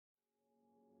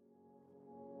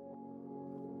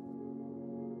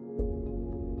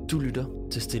Du lytter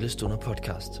til Stille Stunder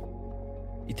podcast.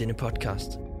 I denne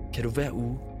podcast kan du hver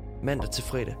uge, mandag til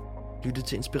fredag, lytte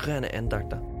til inspirerende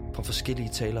andagter fra forskellige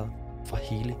talere fra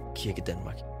hele Kirke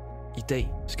Danmark. I dag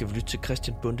skal vi lytte til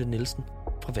Kristian Bonde-Nielsen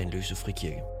fra Vandløse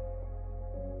Frikirke.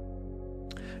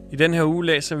 I den her uge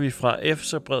læser vi fra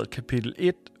Efeserbrevet kapitel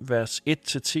 1, vers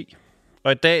 1-10.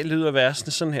 Og i dag lyder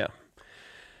versene sådan her.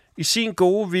 I sin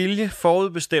gode vilje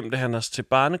forudbestemte han os til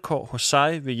barnekår hos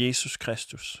sig ved Jesus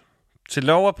Kristus. Til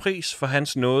lov og pris for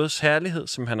hans nådes herlighed,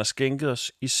 som han har skænket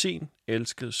os i sin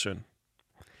elskede søn.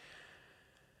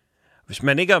 Hvis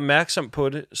man ikke er opmærksom på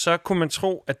det, så kunne man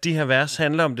tro, at de her vers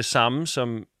handler om det samme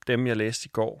som dem, jeg læste i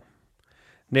går.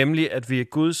 Nemlig, at vi er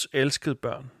Guds elskede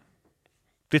børn.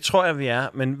 Det tror jeg, vi er,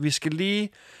 men vi skal lige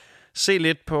se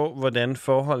lidt på, hvordan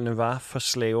forholdene var for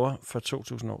slaver for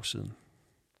 2000 år siden.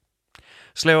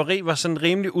 Slaveri var sådan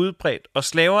rimelig udbredt, og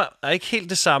slaver er ikke helt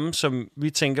det samme, som vi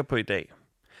tænker på i dag.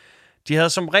 De havde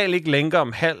som regel ikke lænker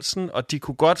om halsen, og de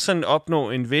kunne godt sådan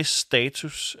opnå en vis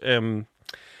status.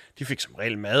 De fik som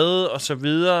regel mad og så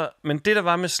videre, men det der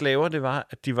var med slaver, det var,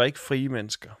 at de var ikke frie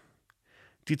mennesker.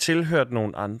 De tilhørte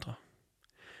nogle andre.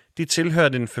 De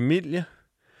tilhørte en familie,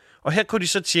 og her kunne de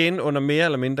så tjene under mere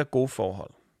eller mindre gode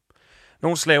forhold.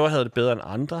 Nogle slaver havde det bedre end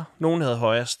andre, nogle havde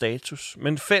højere status,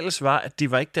 men fælles var, at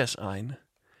de var ikke deres egne.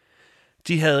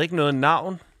 De havde ikke noget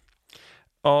navn,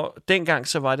 og dengang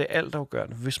så var det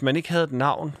altafgørende. Hvis man ikke havde et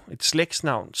navn, et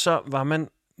slægtsnavn, så var man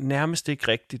nærmest ikke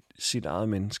rigtigt sit eget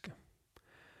menneske.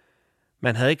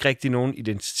 Man havde ikke rigtig nogen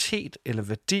identitet eller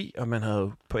værdi, og man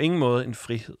havde på ingen måde en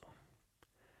frihed.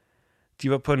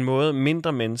 De var på en måde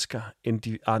mindre mennesker end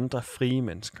de andre frie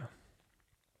mennesker.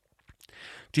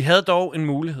 De havde dog en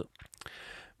mulighed.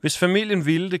 Hvis familien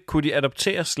ville det, kunne de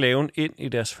adoptere slaven ind i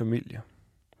deres familie.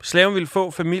 Slaven ville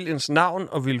få familiens navn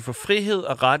og ville få frihed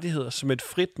og rettigheder som et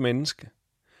frit menneske.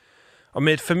 Og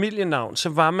med et familienavn, så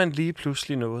var man lige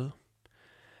pludselig noget.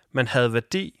 Man havde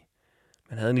værdi,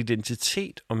 man havde en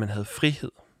identitet, og man havde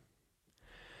frihed.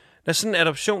 Når sådan en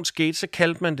adoption skete, så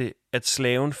kaldte man det, at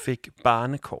slaven fik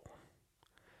barnekår.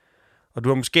 Og du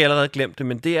har måske allerede glemt det,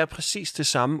 men det er præcis det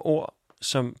samme ord,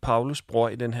 som Paulus bruger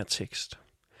i den her tekst.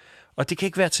 Og det kan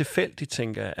ikke være tilfældigt,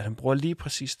 tænker jeg, at han bruger lige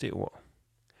præcis det ord.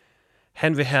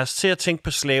 Han vil have os til at tænke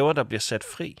på slaver, der bliver sat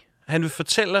fri. Han vil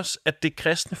fortælle os, at det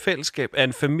kristne fællesskab er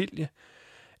en familie,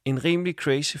 en rimelig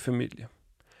crazy familie,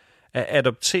 af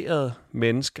adopterede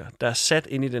mennesker, der er sat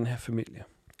ind i den her familie.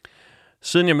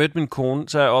 Siden jeg mødte min kone,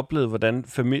 så har jeg oplevet, hvordan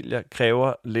familier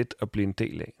kræver lidt at blive en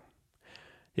del af.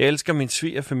 Jeg elsker min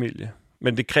svigerfamilie,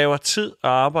 men det kræver tid og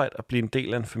arbejde at blive en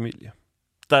del af en familie.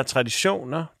 Der er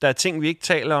traditioner, der er ting, vi ikke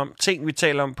taler om, ting, vi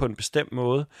taler om på en bestemt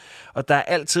måde, og der er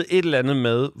altid et eller andet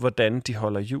med, hvordan de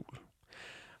holder jul.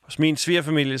 Hos min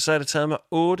svigerfamilie, så har det taget mig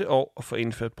 8 år at få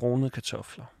indført brunede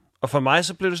kartofler. Og for mig,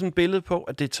 så blev det sådan et billede på,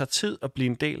 at det tager tid at blive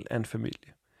en del af en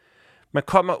familie. Man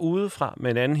kommer udefra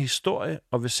med en anden historie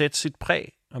og vil sætte sit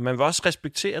præg, og man vil også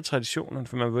respektere traditionerne,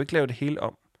 for man vil ikke lave det hele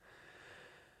om.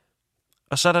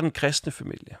 Og så er der den kristne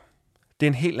familie. Det er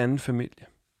en helt anden familie.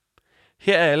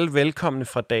 Her er alle velkomne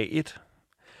fra dag 1.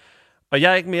 Og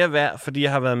jeg er ikke mere værd, fordi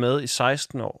jeg har været med i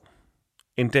 16 år,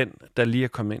 end den, der lige er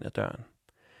kommet ind ad døren.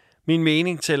 Min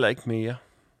mening tæller ikke mere.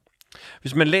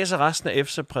 Hvis man læser resten af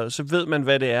Efeserbrevet, så ved man,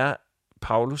 hvad det er,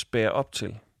 Paulus bærer op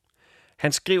til.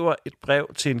 Han skriver et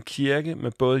brev til en kirke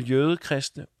med både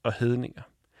jødekristne og hedninger.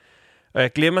 Og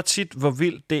jeg glemmer tit, hvor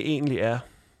vildt det egentlig er.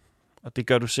 Og det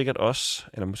gør du sikkert også,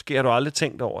 eller måske har du aldrig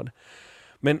tænkt over det.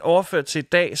 Men overført til i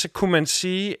dag, så kunne man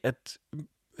sige, at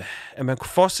man kunne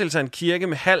forestille sig en kirke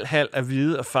med halv af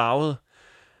hvide og farvede.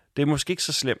 Det er måske ikke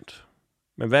så slemt.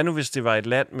 Men hvad nu, hvis det var et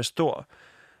land med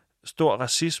stor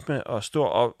racisme og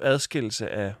stor adskillelse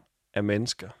af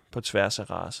mennesker på tværs af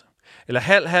race? Eller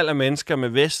halv af mennesker med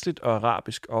vestligt og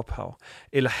arabisk ophav?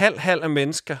 Eller halv af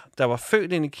mennesker, der var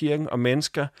født ind i kirken, og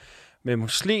mennesker med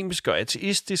muslimsk og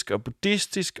ateistisk og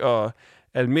buddhistisk og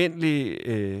almindelig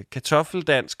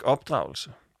kartoffeldansk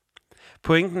opdragelse.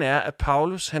 Pointen er, at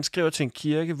Paulus han skriver til en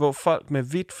kirke, hvor folk med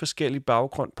vidt forskellig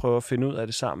baggrund prøver at finde ud af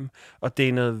det sammen, og det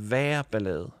er noget værre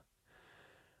ballade.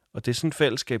 Og det er sådan et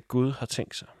fællesskab, Gud har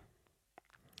tænkt sig.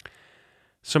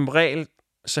 Som regel,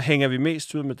 så hænger vi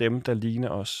mest ud med dem, der ligner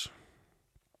os.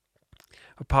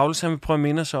 Og Paulus han vil prøve at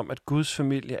minde os om, at Guds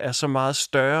familie er så meget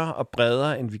større og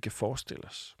bredere, end vi kan forestille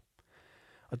os.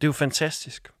 Og det er jo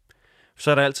fantastisk.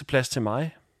 Så er der altid plads til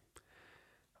mig,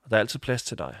 og der er altid plads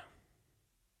til dig.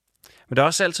 Men der er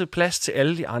også altid plads til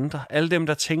alle de andre, alle dem,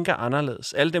 der tænker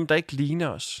anderledes, alle dem, der ikke ligner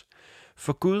os.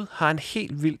 For Gud har en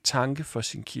helt vild tanke for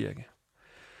sin kirke.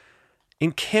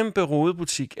 En kæmpe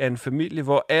rodebutik af en familie,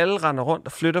 hvor alle render rundt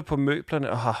og flytter på møblerne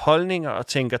og har holdninger og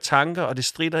tænker tanker, og det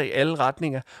stritter i alle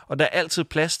retninger, og der er altid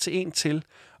plads til en til.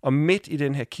 Og midt i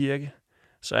den her kirke,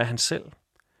 så er han selv.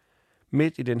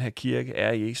 Midt i den her kirke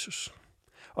er Jesus.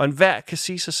 Og enhver kan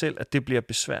sige sig selv, at det bliver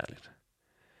besværligt.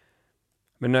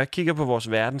 Men når jeg kigger på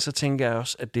vores verden, så tænker jeg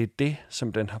også, at det er det,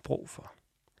 som den har brug for.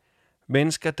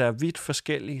 Mennesker, der er vidt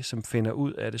forskellige, som finder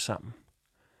ud af det sammen.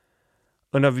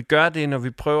 Og når vi gør det, når vi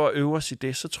prøver at øve os i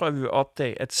det, så tror jeg, vi vil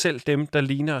opdage, at selv dem, der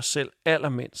ligner os selv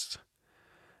allermindst,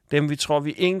 dem vi tror,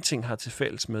 vi ingenting har til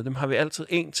fælles med, dem har vi altid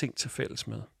én ting til fælles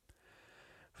med.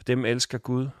 For dem elsker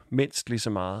Gud mindst lige så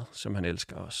meget, som han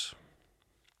elsker os.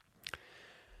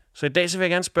 Så i dag så vil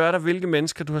jeg gerne spørge dig, hvilke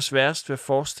mennesker du har sværest ved at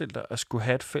forestille dig at skulle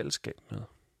have et fællesskab med.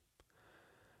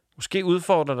 Måske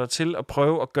udfordrer dig til at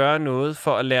prøve at gøre noget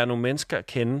for at lære nogle mennesker at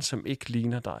kende, som ikke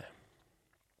ligner dig.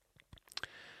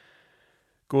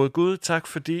 Gode Gud, tak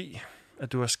fordi,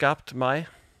 at du har skabt mig,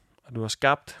 og du har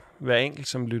skabt hver enkelt,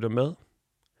 som lytter med.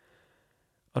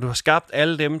 Og du har skabt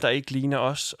alle dem, der ikke ligner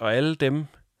os, og alle dem,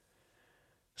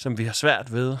 som vi har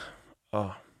svært ved at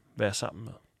være sammen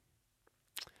med.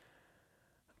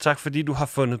 Tak fordi du har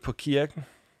fundet på kirken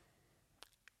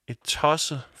et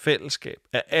tosset fællesskab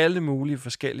af alle mulige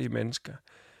forskellige mennesker.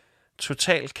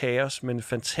 Total kaos, men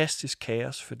fantastisk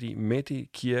kaos, fordi midt i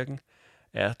kirken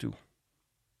er du.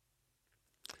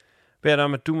 Bed dig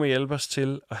om, at du må hjælpe os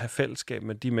til at have fællesskab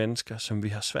med de mennesker, som vi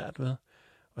har svært ved,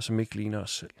 og som ikke ligner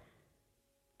os selv.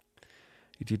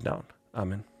 I dit navn.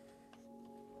 Amen.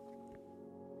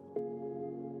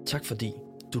 Tak fordi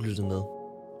du lyttede med.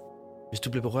 Hvis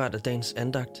du blev berørt af dagens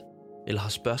andagt, eller har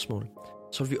spørgsmål,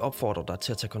 så vil vi opfordre dig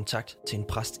til at tage kontakt til en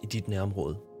præst i dit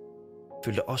nærområde.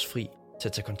 Føl dig også fri til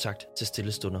at tage kontakt til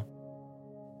Stille Stunder.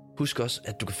 Husk også,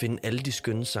 at du kan finde alle de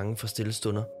skønne sange fra Stille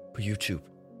Stunder på YouTube.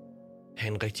 Ha'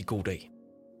 en rigtig god dag.